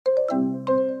Hello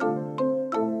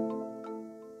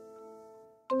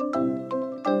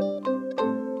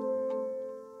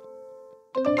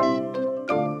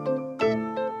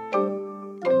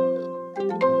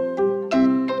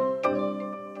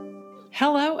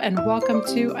and welcome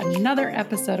to another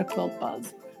episode of Quilt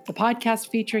Buzz, the podcast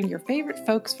featuring your favorite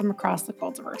folks from across the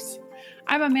Quiltiverse.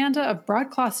 I'm Amanda of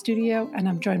Broadcloth Studio, and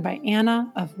I'm joined by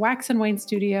Anna of Wax and Wayne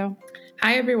Studio.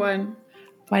 Hi, everyone.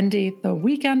 Wendy, the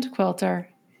Weekend Quilter.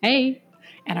 Hey.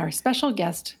 And our special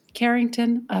guest,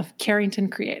 Carrington of Carrington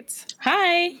Creates.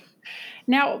 Hi.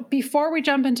 Now, before we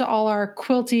jump into all our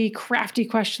quilty, crafty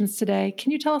questions today,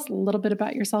 can you tell us a little bit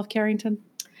about yourself, Carrington?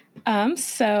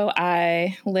 So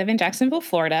I live in Jacksonville,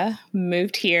 Florida,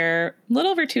 moved here a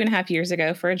little over 2.5 years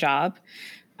ago for a job.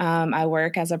 I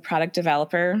work as a product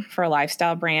developer for a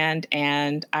lifestyle brand,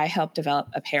 and I help develop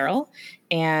apparel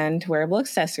and wearable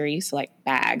accessories like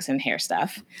bags and hair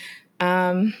stuff.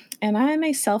 And I'm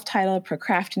a self-titled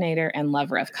procrastinator and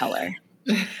lover of color.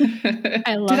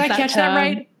 I love Did I catch that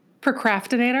right?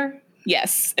 Procrastinator?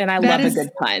 Yes, and I love a good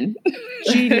pun.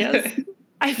 Genius.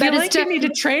 I feel like you need to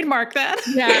trademark that.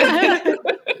 Yeah.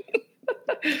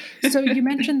 So you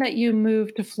mentioned that you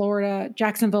moved to Florida,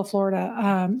 Jacksonville,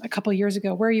 Florida, a couple years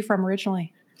ago. Where are you from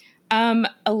originally? A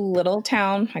little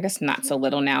town, I guess not so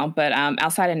little now, but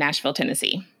outside of Nashville,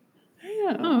 Tennessee.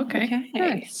 Oh, okay.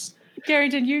 Nice.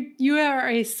 Carrington, you are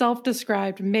a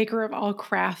self-described maker of all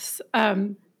crafts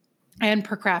and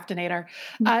procrastinator.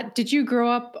 Did you grow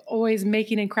up always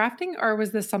making and crafting, or was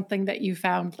this something that you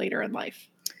found later in life?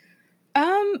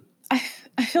 I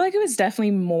feel like it was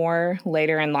definitely more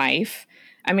later in life.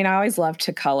 I mean, I always loved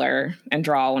to color and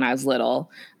draw when I was little.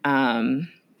 I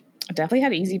definitely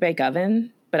had an easy bake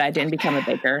oven, but I didn't become a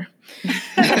baker.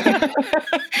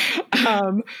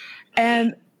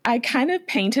 And I kind of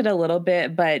painted a little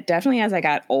bit, but definitely as I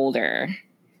got older,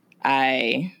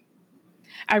 I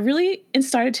really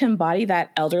started to embody that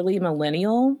elderly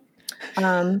millennial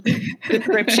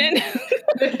description.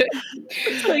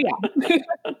 So yeah.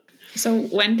 So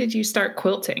when did you start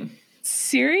quilting?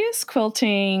 Serious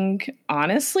quilting,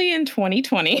 honestly, in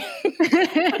 2020.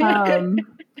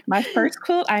 My first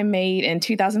quilt I made in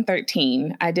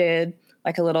 2013. I did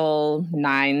like a little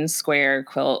 9-square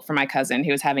quilt for my cousin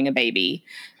who was having a baby.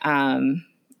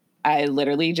 I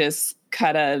literally just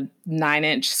cut a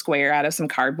 9-inch square out of some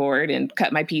cardboard and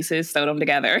cut my pieces, sewed them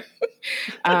together.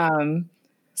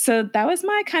 So that was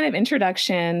my kind of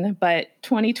introduction, but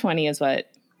 2020 is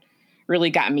what really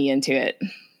got me into it.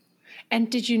 And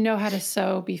did you know how to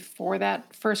sew before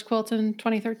that first quilt in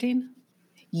 2013?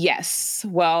 Yes.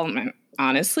 Well,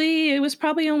 honestly, it was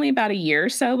probably only about a year or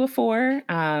so before.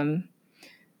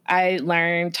 I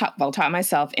taught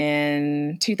myself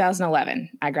in 2011.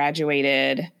 I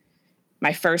graduated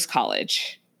my first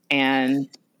college and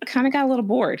kind of got a little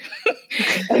bored.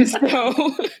 And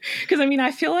so, because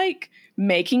I feel like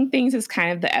making things is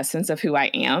kind of the essence of who I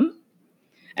am.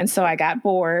 And so I got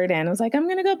bored and was like, I'm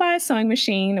going to go buy a sewing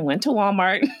machine. I went to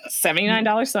Walmart,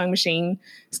 $79 sewing machine,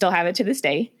 still have it to this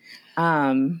day,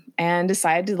 and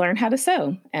decided to learn how to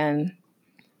sew. And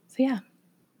so, yeah.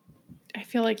 I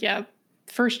feel like,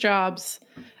 first jobs,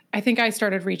 I think I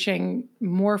started reaching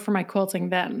more for my quilting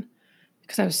then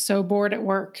because I was so bored at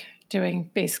work doing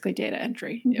basically data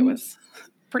entry. Mm-hmm. It was a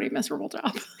pretty miserable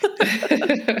job.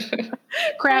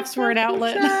 Crafts were an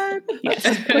outlet. Yes.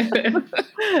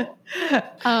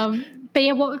 But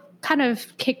yeah, what kind of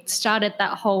kick-started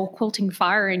that whole quilting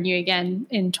fire in you again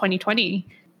in 2020?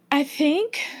 I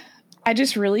think I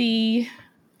just really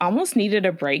almost needed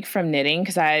a break from knitting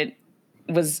because I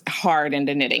was hard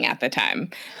into knitting at the time.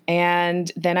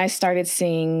 And then I started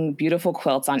seeing beautiful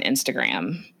quilts on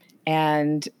Instagram.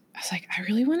 And I was like, I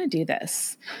really want to do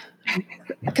this.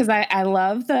 Because I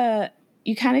love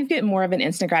you kind of get more of an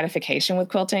instant gratification with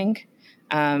quilting.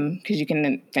 Because you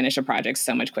can finish a project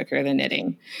so much quicker than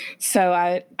knitting. So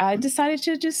I decided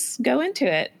to just go into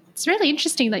it. It's really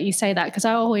interesting that you say that because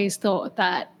I always thought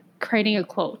that creating a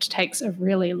quilt takes a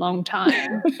really long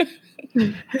time.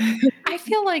 I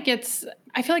feel like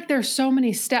there's so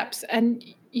many steps and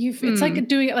it's like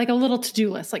doing it like a little to-do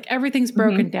list. Like everything's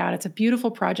broken down. It's a beautiful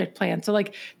project plan. So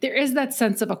like there is that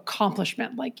sense of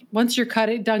accomplishment. Like once you're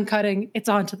done cutting, it's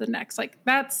on to the next. Like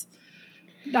that's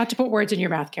not to put words in your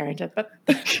mouth, Carrington, but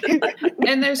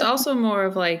and there's also more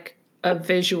of like a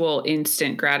visual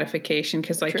instant gratification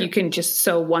because like you can just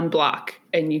sew one block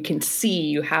and you can see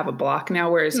you have a block now.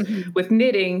 Whereas with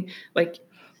knitting, like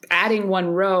adding one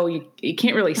row, you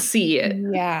can't really see it.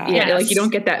 Yeah. Yeah. Like you don't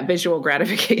get that visual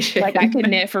gratification. Like I could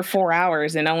knit for 4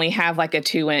 hours and only have like a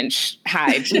 2-inch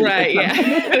hide. Right.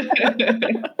 Yeah.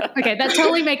 Okay, that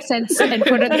totally makes sense and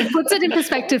puts it in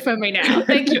perspective for me now.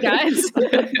 Thank you, guys.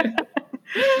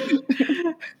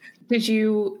 Did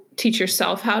you teach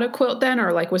yourself how to quilt then,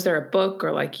 or like was there a book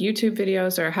or like YouTube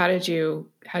videos, or how did you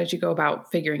go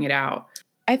about figuring it out?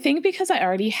 I think because I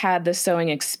already had the sewing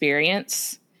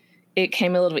experience, it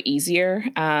came a little bit easier.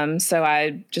 So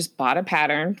I just bought a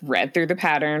pattern, read through the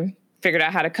pattern, figured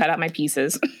out how to cut out my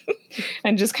pieces,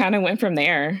 and just kind of went from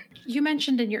there. You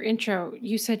mentioned in your intro,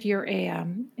 you said you're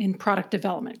in product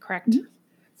development, correct?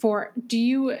 Mm-hmm. Do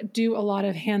you do a lot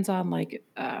of hands-on like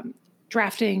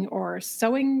drafting or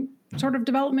sewing sort of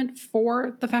development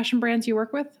for the fashion brands you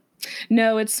work with?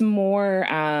 No, it's more,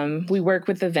 we work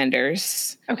with the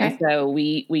vendors. Okay. And so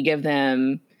we give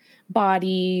them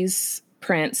bodies,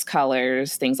 prints,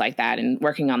 colors, things like that, and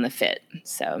working on the fit.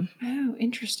 So. Oh,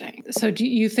 interesting. So do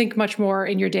you think much more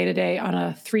in your day-to-day on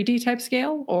a 3D type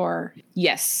scale, or?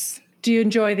 Yes. Do you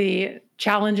enjoy the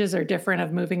challenges or different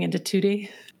of moving into 2D?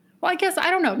 Well, I guess,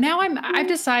 I don't know. Now I've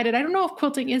decided, I don't know if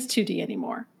quilting is 2D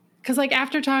anymore. Because like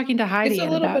after talking to Heidi. It's a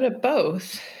little bit of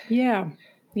both. Yeah.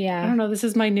 Yeah. I don't know. This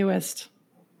is my newest.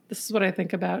 This is what I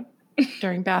think about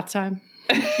during bath time.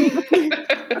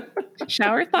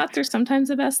 Shower thoughts are sometimes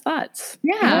the best thoughts.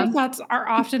 Yeah. My thoughts are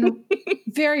often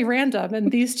very random.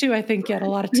 And these two, I think, get a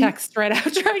lot of text right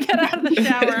after I get out of the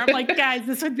shower. I'm like, guys,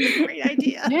 this would be a great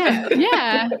idea. Yeah.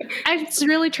 Yeah. And it's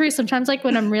really true. Sometimes like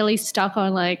when I'm really stuck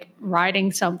on like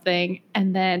writing something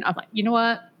and then I'm like, you know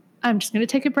what? I'm just going to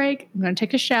take a break. I'm going to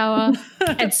take a shower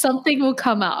and something will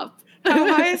come up.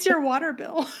 How high is your water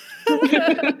bill?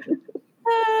 I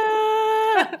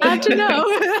don't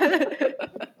know.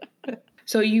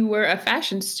 So you were a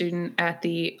fashion student at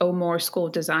the O'Moore School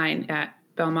of Design at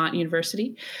Belmont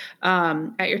University.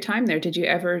 At your time there, did you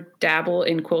ever dabble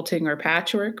in quilting or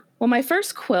patchwork? Well, my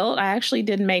first quilt I actually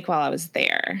did make while I was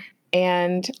there.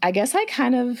 And I guess I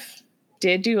kind of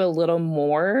did do a little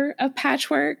more of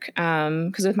patchwork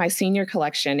because with my senior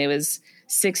collection, it was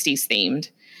 60s themed.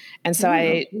 And so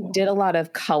I did a lot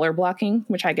of color blocking,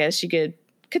 which I guess you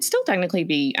could still technically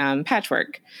be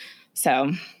patchwork.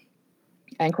 So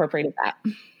I incorporated that.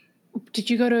 Did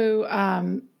you go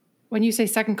to, when you say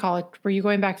second college, were you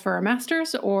going back for a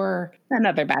master's or?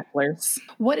 Another bachelor's.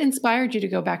 What inspired you to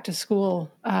go back to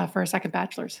school for a second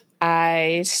bachelor's?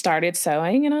 I started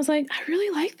sewing and I was like, I really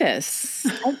like this.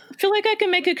 I feel like I can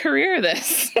make a career of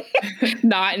this,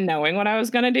 not knowing what I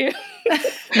was going to do.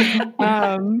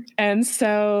 And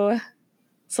so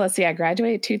let's see, I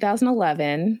graduated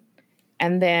 2011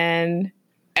 and then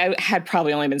I had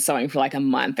probably only been sewing for like a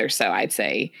month or so, I'd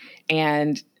say.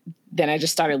 And then I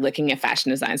just started looking at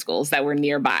fashion design schools that were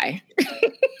nearby.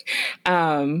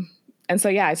 And so,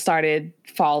 yeah, I started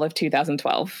fall of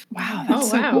 2012. Wow, that's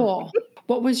so cool.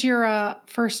 What was your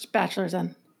first bachelor's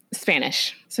in?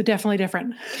 Spanish. So definitely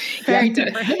different. Very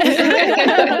different.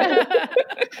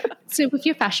 So with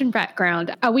your fashion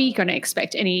background, are we going to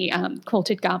expect any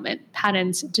quilted garment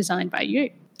patterns designed by you?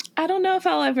 I don't know if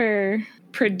I'll ever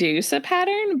produce a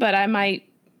pattern, but I might,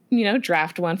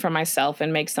 draft one for myself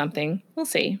and make something. We'll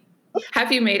see.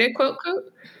 Have you made a quilt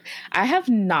coat? I have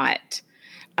not.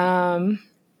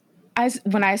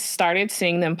 When I started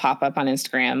seeing them pop up on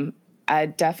Instagram, I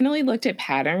definitely looked at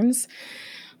patterns,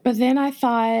 but then I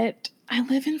thought, I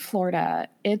live in Florida.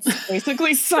 It's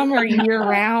basically summer year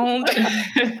round.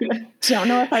 Don't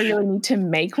know if I really need to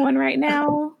make one right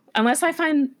now, unless I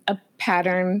find a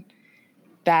pattern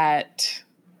that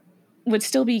would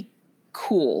still be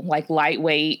cool, like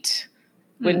lightweight,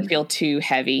 wouldn't feel too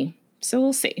heavy. So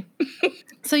we'll see.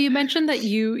 So you mentioned that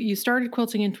you started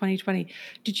quilting in 2020.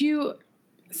 Did you,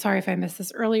 sorry if I missed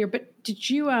this earlier, but did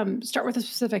you start with a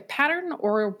specific pattern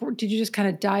or did you just kind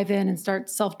of dive in and start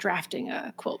self-drafting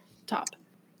a quilt top?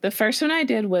 The first one I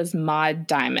did was Mod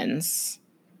Diamonds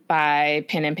by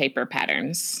Pen and Paper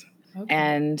Patterns. Okay.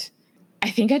 And I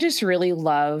think I just really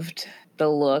loved the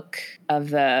look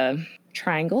of the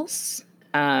triangles,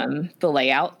 the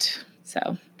layout.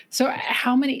 So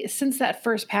how many, since that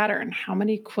first pattern, how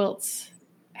many quilts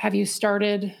have you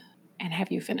started and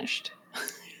have you finished?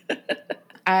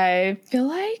 I feel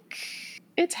like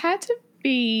it's had to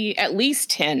be at least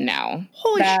 10 now.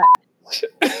 Holy shit.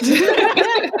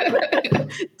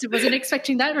 Wasn't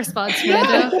expecting that response,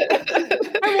 Amanda.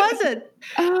 I wasn't.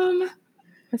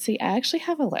 Let's see. I actually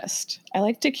have a list. I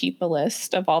like to keep a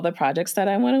list of all the projects that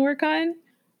I want to work on.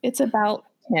 It's about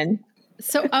 10.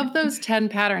 So of those 10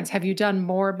 patterns, have you done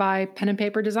more by pen and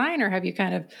paper design or have you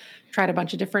kind of tried a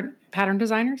bunch of different pattern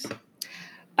designers?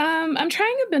 I'm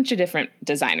trying a bunch of different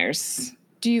designers.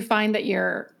 Do you find that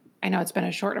I know it's been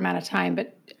a short amount of time,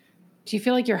 but do you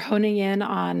feel like you're honing in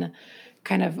on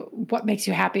kind of what makes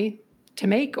you happy to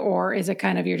make, or is it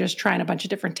kind of you're just trying a bunch of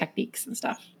different techniques and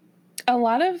stuff? A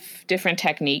lot of different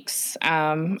techniques.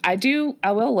 I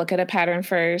will look at a pattern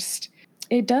first.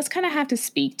 It does kind of have to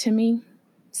speak to me.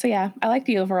 So yeah, I like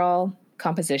the overall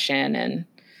composition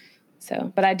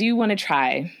but I do want to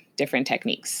try different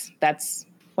techniques. That's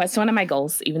one of my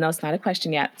goals, even though it's not a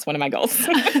question yet. It's one of my goals.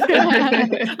 A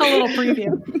little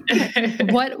preview.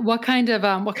 What kind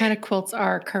of quilts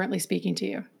are currently speaking to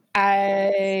you?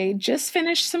 I just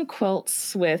finished some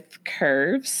quilts with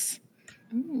curves,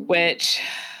 which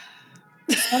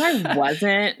I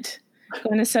wasn't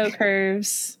going to sew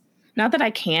curves. Not that I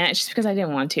can't, it's just because I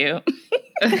didn't want to.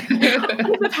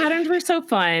 The patterns were so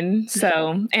fun.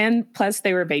 And plus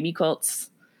they were baby quilts.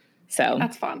 So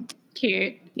that's fun.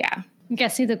 Cute. Yeah. I'm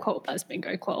guessing the Quilt Buzz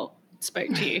Bingo quilt spoke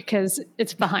to you because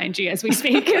it's behind you as we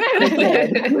speak.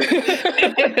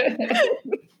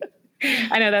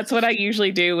 I know that's what I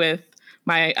usually do with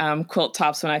my quilt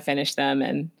tops when I finish them.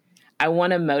 And I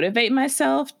want to motivate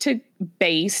myself to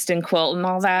baste and quilt and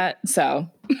all that. So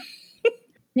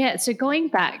yeah, so going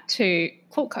back to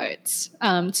quilt coats,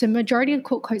 so majority of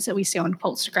quilt coats that we see on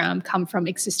Quiltstagram come from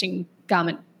existing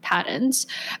garment patterns.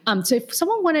 So if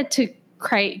someone wanted to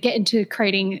get into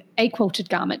creating a quilted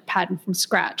garment pattern from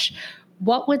scratch,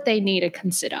 what would they need to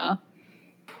consider?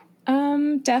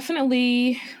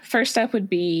 Definitely first up would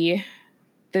be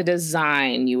the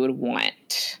design you would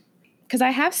want. Because I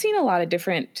have seen a lot of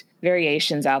different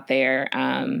variations out there.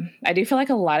 I do feel like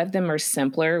a lot of them are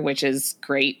simpler, which is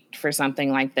great for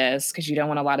something like this because you don't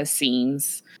want a lot of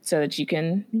seams so that you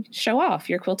can show off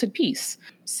your quilted piece.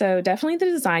 So definitely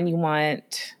the design you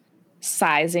want,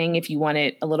 sizing if you want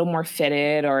it a little more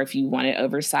fitted or if you want it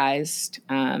oversized.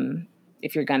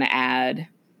 If you're going to add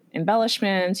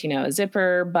embellishments, a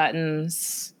zipper,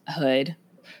 buttons, a hood.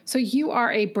 So you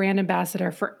are a brand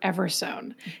ambassador for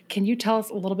Eversewn. Can you tell us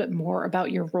a little bit more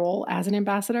about your role as an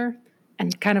ambassador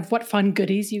and kind of what fun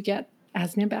goodies you get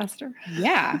as an ambassador?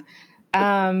 Yeah,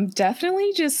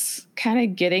 definitely just kind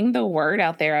of getting the word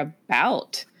out there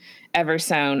about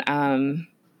Eversewn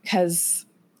because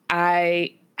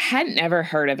I hadn't ever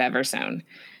heard of Eversewn.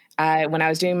 When I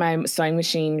was doing my sewing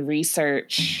machine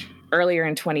research earlier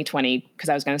in 2020, because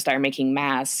I was going to start making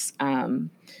masks,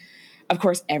 of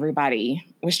course, everybody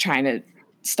was trying to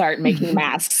start making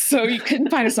masks. So you couldn't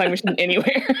find a sewing machine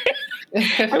anywhere.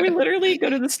 I would literally go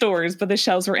to the stores, but the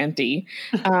shelves were empty.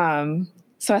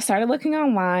 So I started looking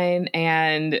online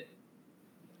and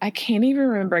I can't even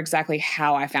remember exactly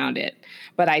how I found it,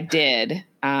 but I did.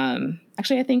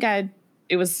 Actually, I think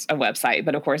it was a website,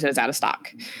 but of course it was out of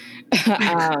stock.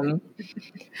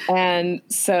 And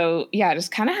so, yeah, I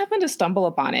just kind of happened to stumble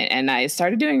upon it and I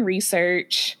started doing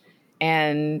research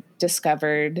and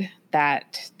discovered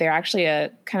that they're actually a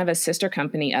kind of a sister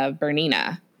company of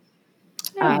Bernina.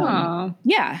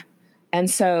 Yeah.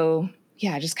 And so,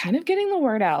 yeah, just kind of getting the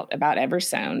word out about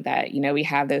Eversewn that, we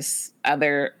have this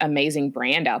other amazing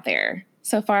brand out there.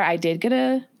 So far, I did get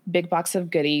a big box of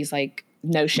goodies like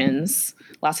notions,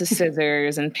 lots of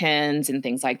scissors and pens and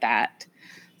things like that.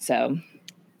 So.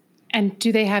 And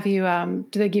do they have you,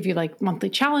 do they give you like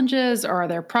monthly challenges or are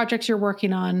there projects you're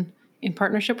working on in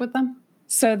partnership with them?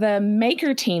 So the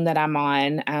maker team that I'm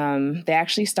on, they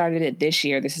actually started it this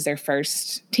year. This is their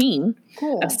first team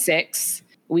of 6.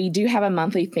 We do have a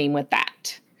monthly theme with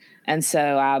that. And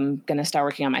so I'm going to start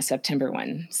working on my September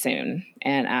one soon.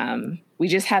 And we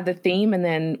just have the theme and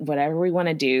then whatever we want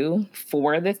to do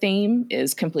for the theme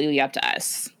is completely up to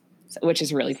us, which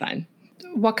is really fun.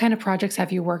 What kind of projects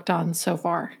have you worked on so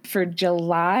far? For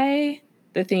July,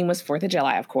 the theme was 4th of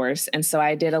July, of course. And so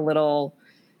I did a little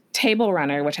table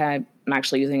runner, which I'm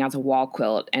actually using as a wall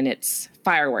quilt, and it's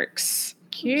fireworks.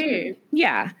 Cute.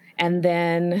 Yeah. And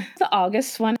then the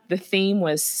August one, the theme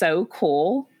was so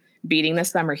cool, beating the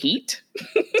summer heat.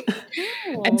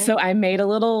 And so I made a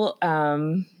little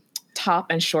top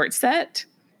and short set,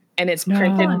 and it's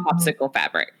printed popsicle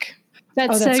fabric.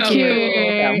 That's so cute.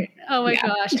 Cool. Oh my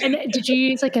gosh. And did you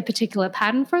use like a particular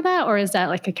pattern for that, or is that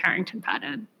like a Carrington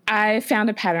pattern? I found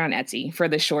a pattern on Etsy for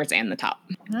the shorts and the top.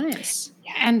 Nice.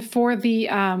 And for the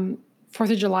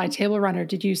 4th of July table runner,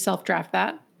 did you self-draft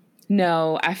that?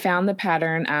 No, I found the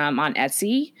pattern on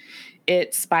Etsy.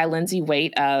 It's by Lindsay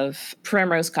Waite of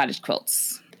Primrose Cottage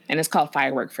Quilts, and it's called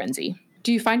Firework Frenzy.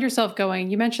 Do you find yourself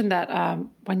you mentioned that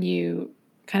when you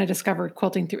kind of discovered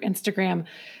quilting through Instagram,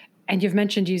 and you've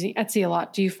mentioned using Etsy a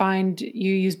lot, do you find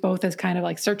you use both as kind of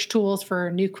like search tools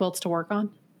for new quilts to work on?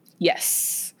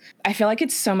 Yes. I feel like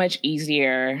it's so much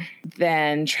easier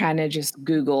than trying to just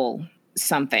Google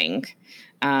something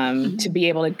to be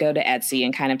able to go to Etsy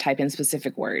and kind of type in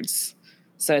specific words.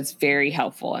 So it's very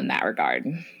helpful in that regard.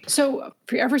 So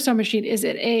for your Eversew machine, is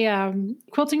it a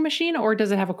quilting machine or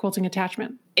does it have a quilting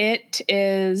attachment?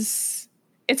 It's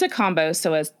a combo,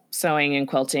 so as sewing and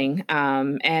quilting.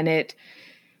 And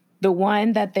the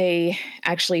one that they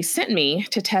actually sent me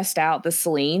to test out, the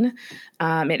Celine,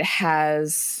 it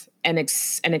has an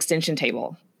extension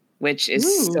table, which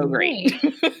is so great.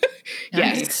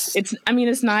 Yes. Nice.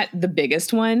 It's not the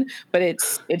biggest one, but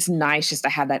it's nice just to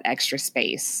have that extra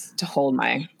space to hold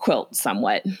my quilt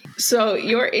somewhat. So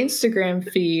your Instagram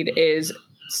feed is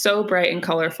so bright and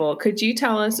colorful. Could you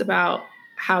tell us about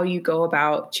how you go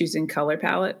about choosing color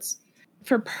palettes?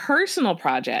 For personal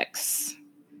projects,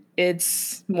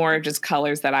 it's more just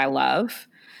colors that I love.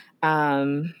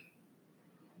 And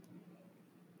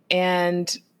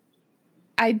sometimes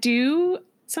I do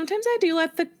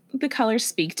let the colors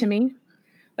speak to me,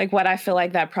 like what I feel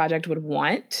like that project would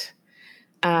want.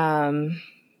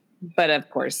 But of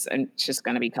course, it's just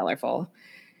going to be colorful.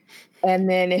 And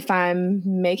then if I'm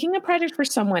making a project for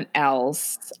someone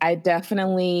else, I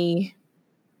definitely,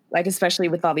 like, especially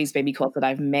with all these baby quilts that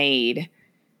I've made,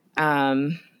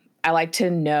 I like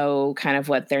to know kind of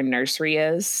what their nursery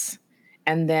is.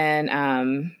 And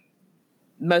then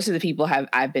most of the people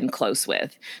I've been close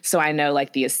with. So I know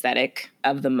like the aesthetic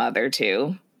of the mother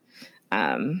too.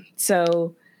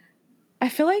 So I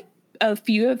feel like a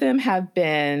few of them have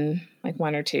been, like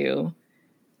one or two,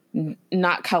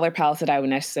 not color palettes that I would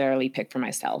necessarily pick for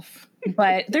myself,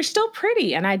 but they're still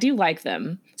pretty and I do like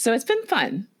them. So it's been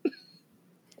fun. I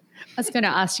was going to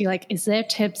ask you, like, is there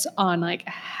tips on like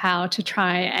how to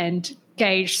try and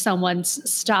gauge someone's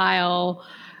style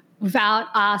without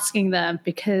asking them,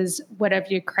 because whatever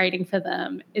you're creating for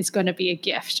them is going to be a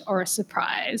gift or a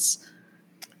surprise?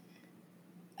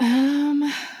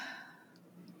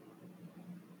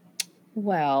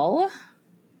 Well,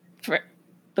 for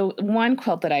the one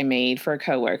quilt that I made for a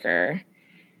coworker,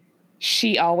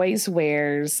 she always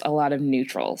wears a lot of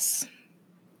neutrals.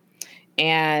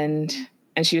 And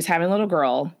she was having a little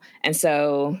girl. And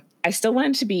so I still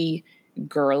wanted to be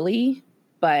girly,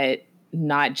 but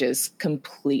not just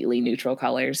completely neutral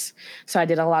colors. So I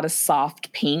did a lot of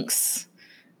soft pinks.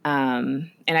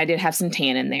 And I did have some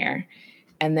tan in there.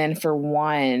 And then for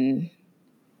one,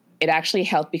 it actually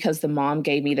helped because the mom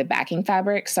gave me the backing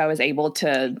fabric. So I was able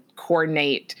to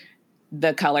coordinate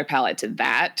the color palette to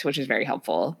that, which is very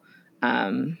helpful.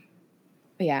 But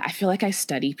yeah, I feel like I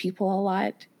study people a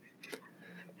lot.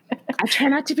 I try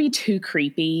not to be too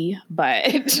creepy, but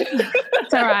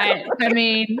It's all right. I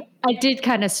mean, I did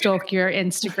kind of stalk your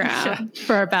Instagram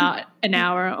for about an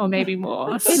hour or maybe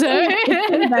more. So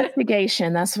it's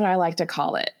investigation. That's what I like to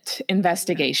call it.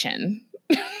 Investigation.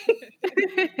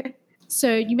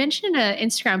 So you mentioned in an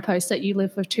Instagram post that you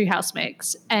live with two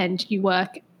housemates and you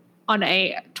work on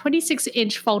a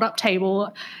 26-inch fold-up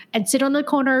table and sit on the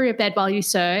corner of your bed while you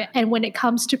sew. And when it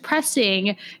comes to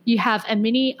pressing, you have a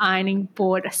mini ironing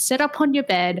board set up on your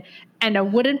bed and a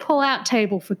wooden pull-out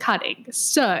table for cutting.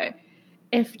 So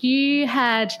if you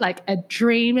had like a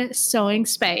dream sewing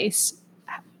space,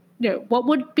 how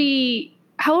would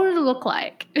it look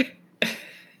like?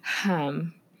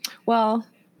 Well,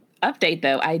 update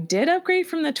though, I did upgrade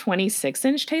from the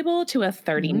 26-inch table to a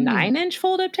 39-inch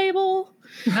fold-up table.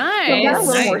 Nice. So got a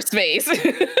little more space.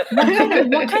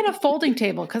 What kind of folding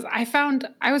table? Because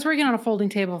I was working on a folding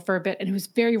table for a bit and it was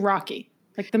very rocky.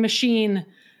 Like the machine,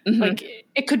 like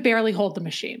it could barely hold the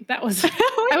machine. That was,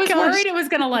 I was worried it was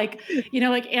going to like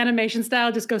animation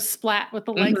style, just go splat with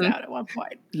the legs out at one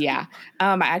point. Yeah.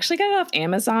 I actually got it off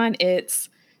Amazon. It's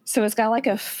got like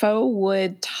a faux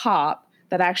wood top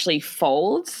that actually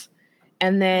folds.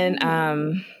 And then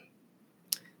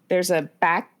there's a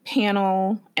back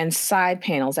panel and side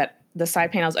panels that the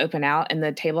side panels open out and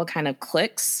the table kind of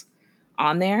clicks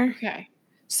on there. Okay.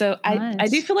 So nice. I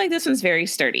do feel like this one's very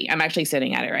sturdy. I'm actually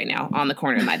sitting at it right now on the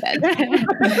corner of my bed.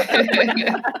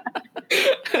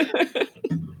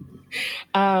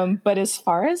 But as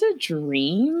far as a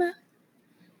dream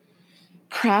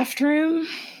craft room,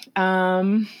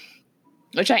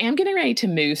 which I am getting ready to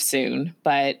move soon,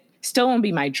 but still won't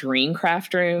be my dream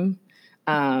craft room.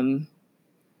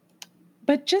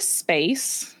 But just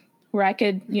space where I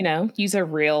could, use a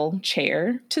real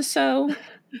chair to sew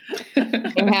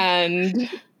and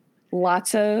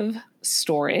lots of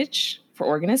storage for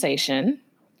organization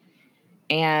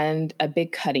and a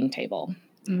big cutting table.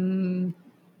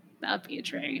 That'd be a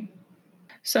dream.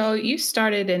 So you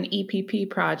started an EPP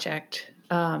project,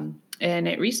 and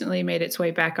it recently made its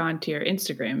way back onto your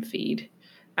Instagram feed.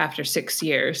 after 6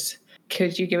 years.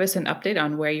 Could you give us an update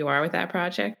on where you are with that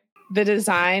project? The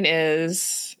design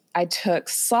is I took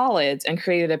solids and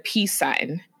created a peace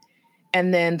sign.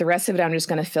 And then the rest of it, I'm just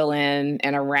going to fill in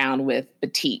and around with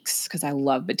batiks because I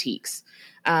love batiks.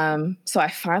 So I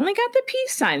finally got the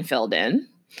peace sign filled in.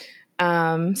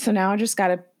 So now I just got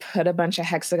to put a bunch of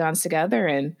hexagons together,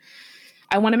 and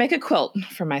I want to make a quilt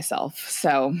for myself.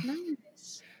 So,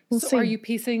 Nice. we'll So see. are you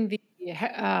piecing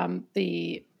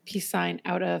the peace sign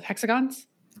out of hexagons?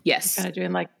 Yes. Kind of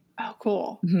doing like, oh,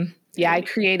 cool. Mhm. Yeah, I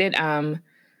created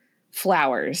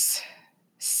flowers,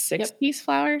 6-piece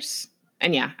flowers.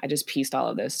 And yeah, I just pieced all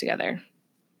of those together.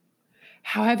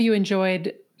 How have you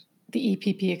enjoyed the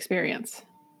EPP experience?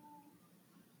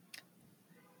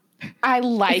 I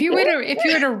like If you it.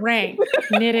 were to rank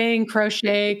knitting,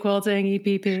 crochet, quilting,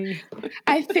 EPP.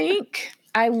 I think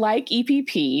I like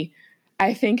EPP.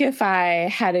 I think if I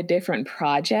had a different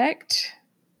project,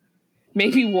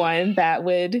 maybe one that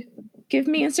would give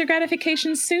me instant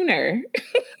gratification sooner,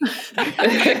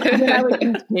 then I would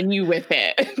continue with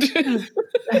it.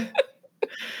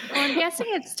 Well, I'm guessing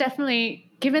it's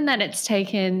definitely, given that it's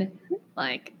taken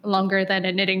like longer than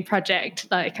a knitting project,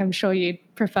 like I'm sure you'd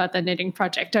prefer the knitting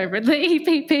project over the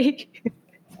EPP in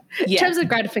Yes. terms of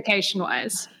gratification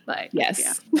wise. Like,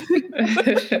 Yes.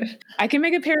 I can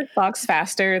make a pair of socks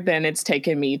faster than it's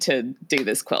taken me to do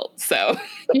this quilt. So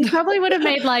you probably would have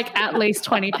made like at least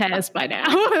 20 pairs by now.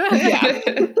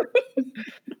 yeah.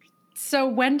 So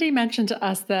Wendy mentioned to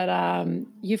us that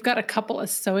you've got a couple of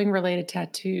sewing related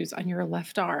tattoos on your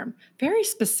left arm. Very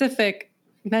specific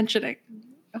mentioning.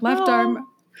 Left arm.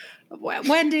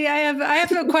 Wendy, I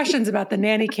have no questions about the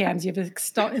nanny cams you've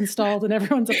installed in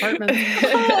everyone's apartment.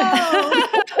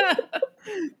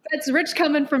 That's rich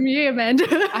coming from you, Amanda.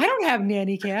 I don't have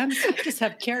nanny cams. I just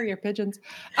have carrier pigeons.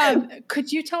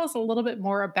 Could you tell us a little bit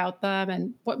more about them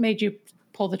and what made you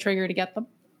pull the trigger to get them?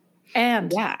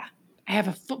 And Yeah. I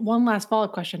have one last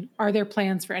follow-up question. Are there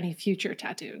plans for any future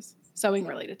tattoos, sewing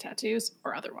related tattoos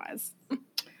or otherwise?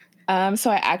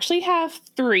 So I actually have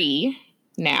 3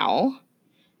 now.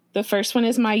 The first one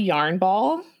is my yarn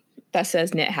ball that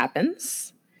says Knit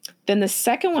Happens. Then the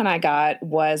second one I got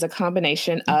was a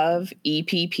combination of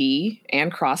EPP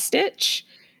and cross stitch,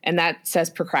 and that says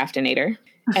Procrastinator.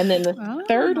 And then the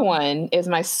third one is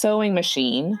my sewing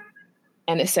machine,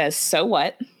 and it says So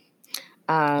What?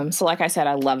 So like I said,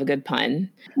 I love a good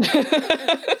pun.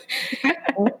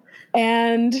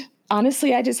 And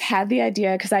honestly, I just had the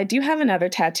idea because I do have another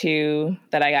tattoo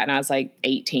that I got when I was like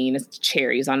 18. It's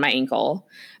cherries on my ankle.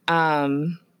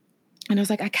 And I was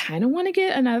like, I kind of want to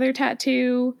get another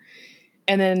tattoo.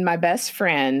 And then my best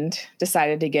friend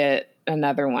decided to get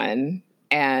another one.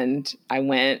 And I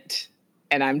went,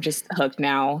 and I'm just hooked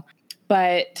now.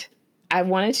 But I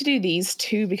wanted to do these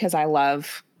 2 because I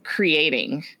love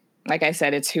creating. Like I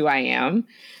said, it's who I am.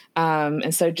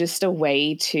 And so just a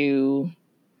way to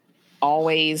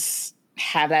always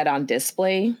have that on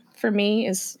display for me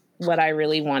is what I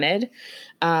really wanted.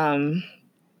 And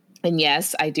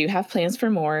yes, I do have plans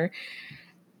for more.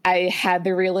 I had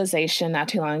the realization not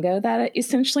too long ago that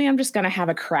essentially I'm just going to have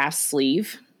a craft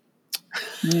sleeve.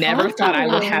 Never thought I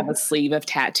would have a sleeve of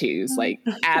tattoos, like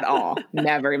at all.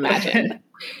 Never imagined.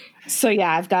 So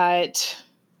yeah, I've got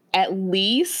at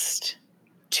least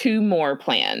 2 more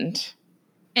planned.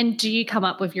 And do you come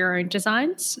up with your own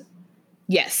designs?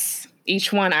 Yes.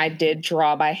 Each one I did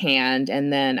draw by hand.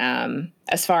 And then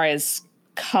as far as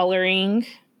coloring,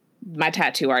 my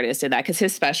tattoo artist did that because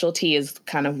his specialty is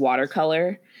kind of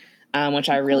watercolor, which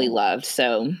I really loved.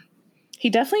 So he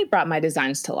definitely brought my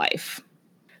designs to life.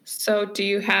 So do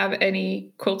you have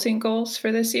any quilting goals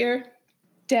for this year?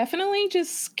 Definitely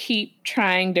just keep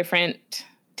trying different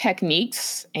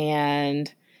techniques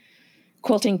and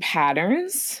quilting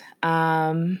patterns.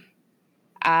 I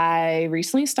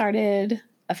recently started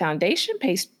a foundation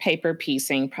paper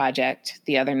piecing project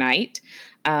the other night.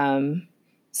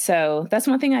 So that's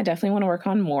one thing I definitely want to work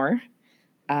on more.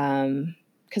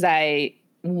 Because I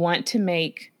want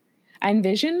to I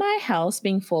envision my house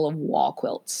being full of wall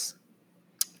quilts.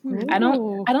 Ooh. I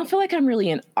don't feel like I'm really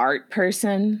an art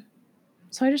person.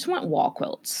 So I just want wall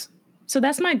quilts. So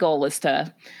that's my goal, is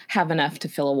to have enough to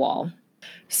fill a wall.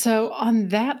 So on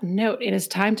that note, it is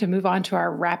time to move on to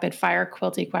our rapid fire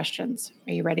quilty questions.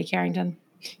 Are you ready, Carrington?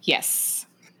 Yes.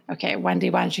 Okay,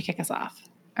 Wendy, why don't you kick us off?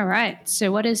 All right.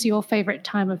 So what is your favorite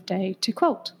time of day to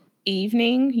quilt?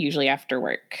 Evening, usually after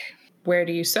work. Where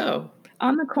do you sew?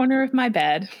 On the corner of my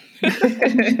bed.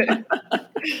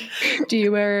 Do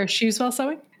you wear shoes while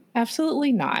sewing?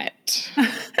 Absolutely not.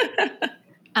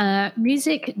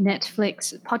 Music,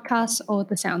 Netflix, podcasts, or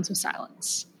The Sounds of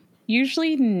Silence?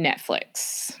 Usually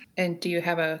Netflix. And do you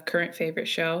have a current favorite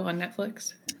show on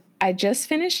Netflix? I just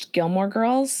finished Gilmore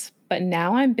Girls, but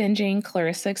now I'm binging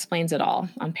Clarissa Explains It All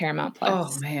on Paramount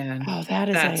Plus. Oh man. Oh,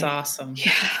 that's awesome.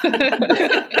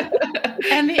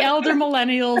 And the elder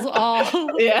millennials all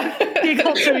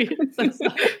giggle to me.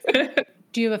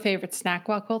 Do you have a favorite snack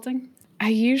while quilting? I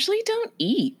usually don't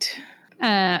eat.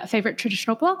 Favorite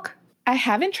traditional block? I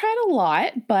haven't tried a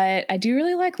lot, but I do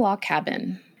really like Log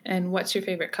Cabin. And what's your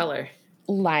favorite color?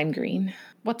 Lime green.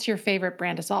 What's your favorite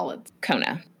brand of solids?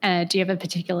 Kona. Do you have a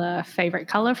particular favorite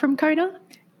color from Kona?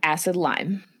 Acid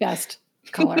lime. Best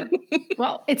color.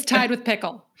 Well, it's tied with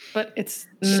pickle, but it's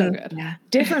so good. Yeah.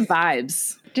 Different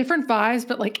vibes. Different vibes,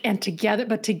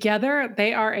 but together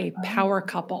they are a power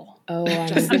couple. Oh,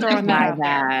 Just I'm throwing that out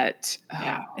there. that.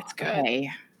 Yeah, it's good.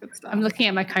 Okay. Good stuff. I'm looking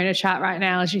at my Kona chart right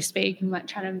now as you speak. I'm like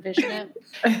trying to envision it.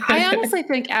 I honestly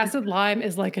think acid lime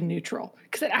is like a neutral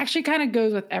because it actually kind of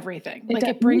goes with everything.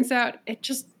 It brings out, it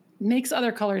just makes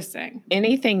other colors sing.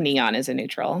 Anything neon is a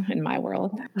neutral in my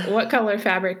world. What color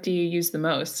fabric do you use the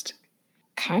most?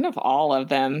 Kind of all of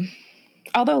them.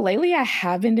 Although lately I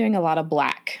have been doing a lot of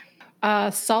black.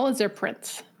 Solids or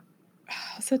prints?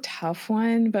 It's a tough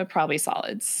one, but probably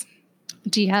solids.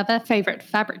 Do you have a favorite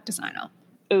fabric designer?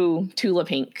 Ooh, Tula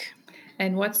Pink.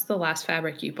 And what's the last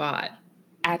fabric you bought?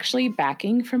 Actually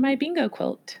backing for my bingo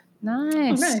quilt.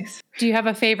 Nice. Do you have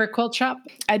a favorite quilt shop?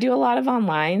 I do a lot of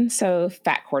online, so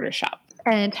Fat Quarter Shop.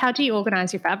 And how do you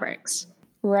organize your fabrics?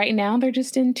 Right now, they're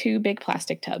just in 2 big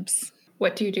plastic tubs.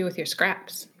 What do you do with your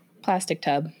scraps? Plastic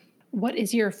tub, What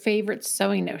is your favorite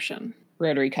sewing notion?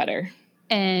 rotary cutter,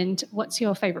 And what's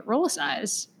your favorite roller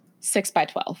size?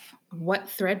 6x12, What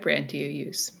thread brand do you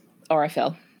use?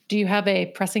 Aurifil. Do you have a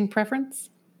pressing preference?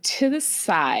 To the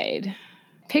side,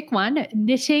 Pick one: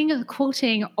 knitting,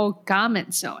 quilting, or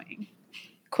garment sewing.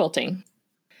 quilting,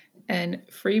 And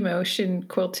free motion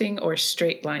quilting or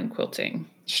straight line quilting?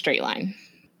 straight line,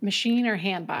 Machine or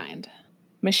hand bind?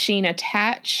 machine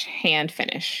attach, hand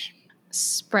finish.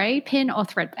 Spray, pin, or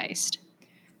thread based.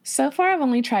 So far, I've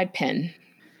only tried pin.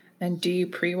 And do you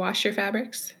pre-wash your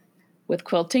fabrics? With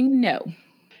quilting, no.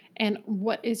 And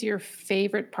what is your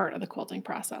favorite part of the quilting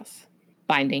process?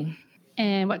 Binding,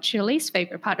 And what's your least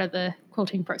favorite part of the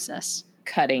quilting process?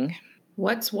 cutting.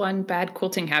 What's one bad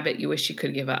quilting habit you wish you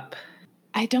could give up?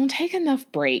 I don't take enough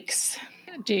breaks.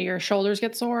 Do your shoulders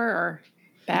get sore or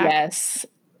back? Yes.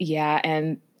 Yeah.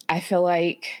 And I feel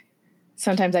like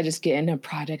sometimes I just get into a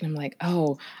project and I'm like,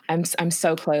 oh, I'm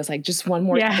so close. Like just one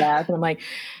more step. And I'm like,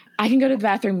 I can go to the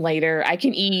bathroom later. I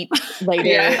can eat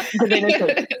later. But then it's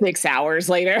like 6 hours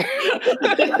later.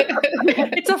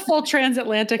 It's a full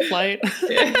transatlantic flight.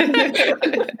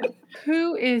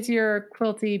 Who is your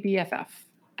quilty BFF?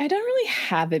 I don't really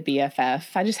have a BFF.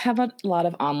 I just have a lot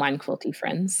of online quilty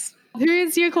friends. Who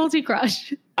is your quilty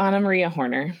crush? Anna Maria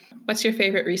Horner, What's your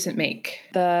favorite recent make?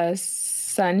 the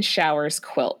Sun Showers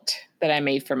quilt that I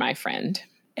made for my friend.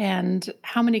 And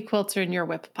how many quilts are in your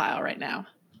whip pile right now?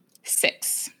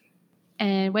 6.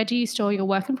 And where do you store your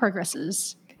work in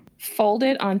progresses?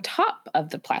 Folded on top of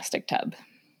the plastic tub.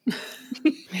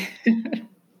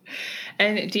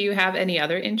 And do you have any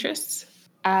other interests?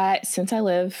 Since I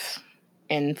live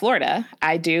in Florida,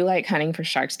 I do like hunting for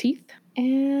shark's teeth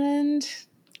and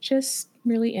just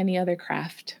really any other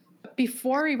craft.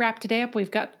 Before we wrap today up, we've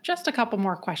got just a couple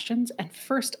more questions. And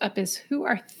first up is, who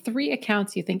are 3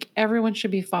 accounts you think everyone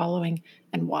should be following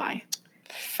and why?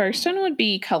 First one would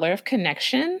be Color of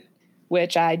Connection,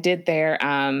 which I did their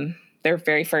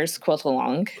very first quilt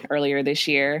along earlier this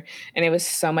year. And it was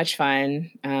so much fun.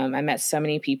 I met so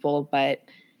many people, but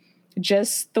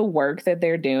just the work that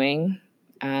they're doing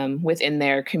within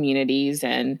their communities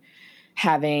and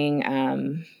having,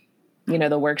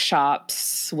 the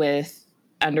workshops with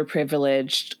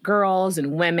underprivileged girls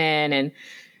and women and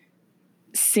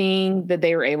seeing that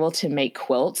they were able to make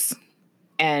quilts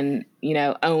and,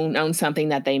 own something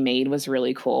that they made was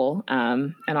really cool.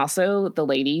 And also the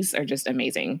ladies are just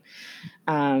amazing.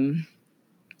 And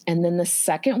then the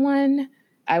second one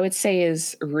I would say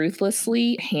is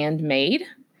Ruthlessly Handmade.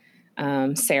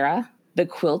 Sarah, the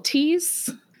quilties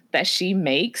that she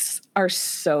makes are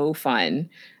so fun.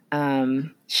 I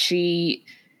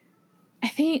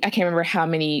can't remember how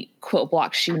many quilt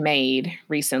blocks she made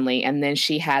recently. And then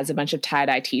she has a bunch of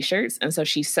tie-dye t-shirts. And so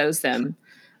she sews them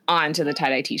onto the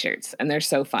tie-dye t-shirts and they're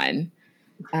so fun.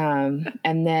 And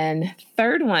then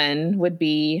third one would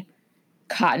be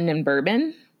Cotton and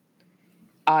Bourbon,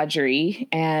 Audrey,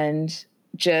 and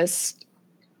just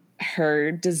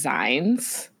her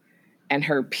designs and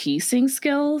her piecing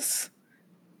skills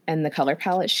and the color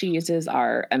palettes she uses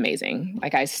are amazing.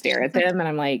 Like I stare at them and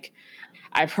I'm like,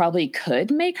 I probably could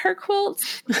make her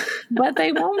quilts, but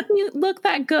they won't look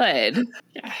that good.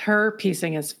 Yeah, her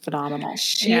piecing is phenomenal.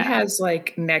 She has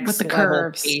like next the level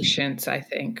curves. patience, I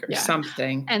think, or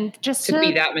something. And just to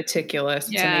be that meticulous,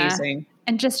 it's amazing.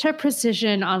 And just her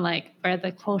precision on like where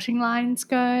the quilting lines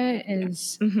go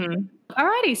is.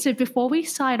 Alrighty, so before we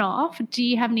sign off, do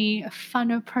you have any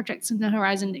fun projects in the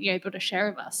horizon that you're able to share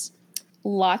with us?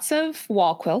 Lots of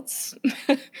wall quilts,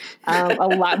 a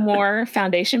lot more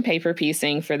foundation paper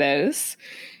piecing for those,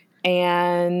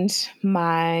 and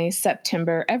my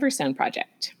September Everstone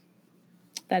project.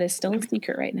 That is still a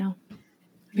secret right now.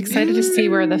 I'm excited to see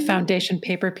where the foundation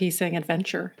paper piecing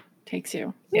adventure takes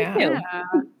you. Yeah.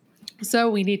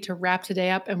 So we need to wrap today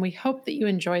up, and we hope that you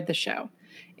enjoyed the show.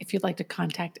 If you'd like to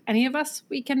contact any of us,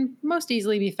 we can most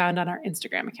easily be found on our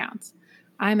Instagram accounts.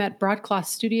 I'm at Broadcloth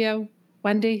Studio.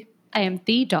 Wendy? I am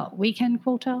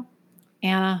the.weekendquilter.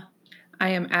 Anna? I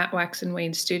am at Wax and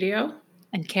Wayne Studio.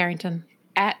 And Carrington?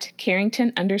 At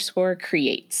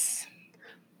Carrington_creates.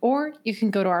 Or you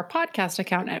can go to our podcast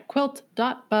account at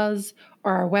quilt.buzz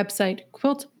or our website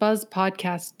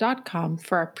quiltbuzzpodcast.com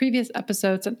for our previous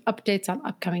episodes and updates on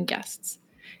upcoming guests.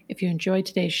 If you enjoyed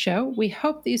today's show, we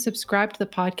hope that you subscribe to the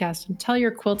podcast and tell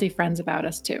your quilty friends about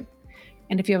us too.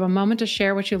 And if you have a moment to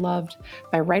share what you loved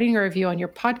by writing a review on your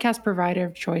podcast provider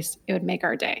of choice, it would make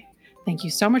our day. Thank you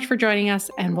so much for joining us,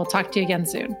 and we'll talk to you again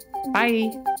soon. Bye.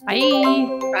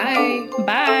 Bye. Bye.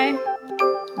 Bye.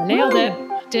 Nailed it.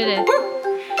 Did it.